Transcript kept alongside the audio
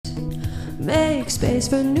Make space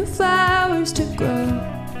for new flowers to grow.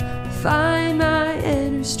 Find my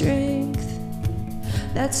inner strength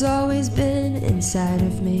that's always been inside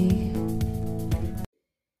of me.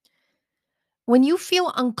 When you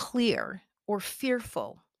feel unclear or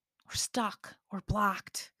fearful or stuck or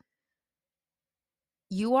blocked,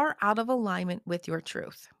 you are out of alignment with your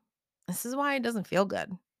truth. This is why it doesn't feel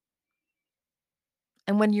good.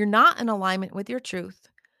 And when you're not in alignment with your truth,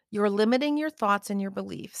 you're limiting your thoughts and your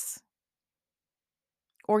beliefs,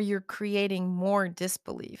 or you're creating more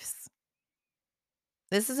disbeliefs.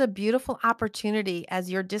 This is a beautiful opportunity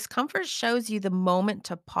as your discomfort shows you the moment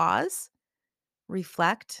to pause,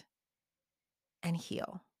 reflect, and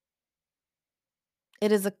heal.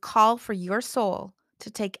 It is a call for your soul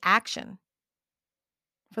to take action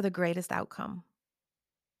for the greatest outcome.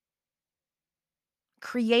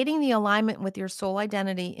 Creating the alignment with your soul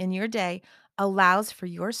identity in your day allows for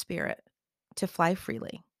your spirit to fly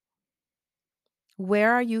freely.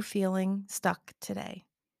 Where are you feeling stuck today?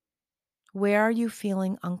 Where are you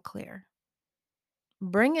feeling unclear?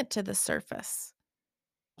 Bring it to the surface.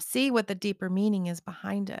 See what the deeper meaning is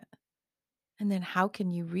behind it. And then how can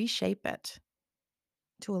you reshape it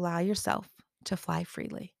to allow yourself to fly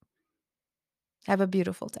freely? Have a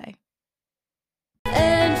beautiful day.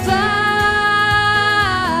 And fly,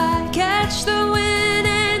 catch the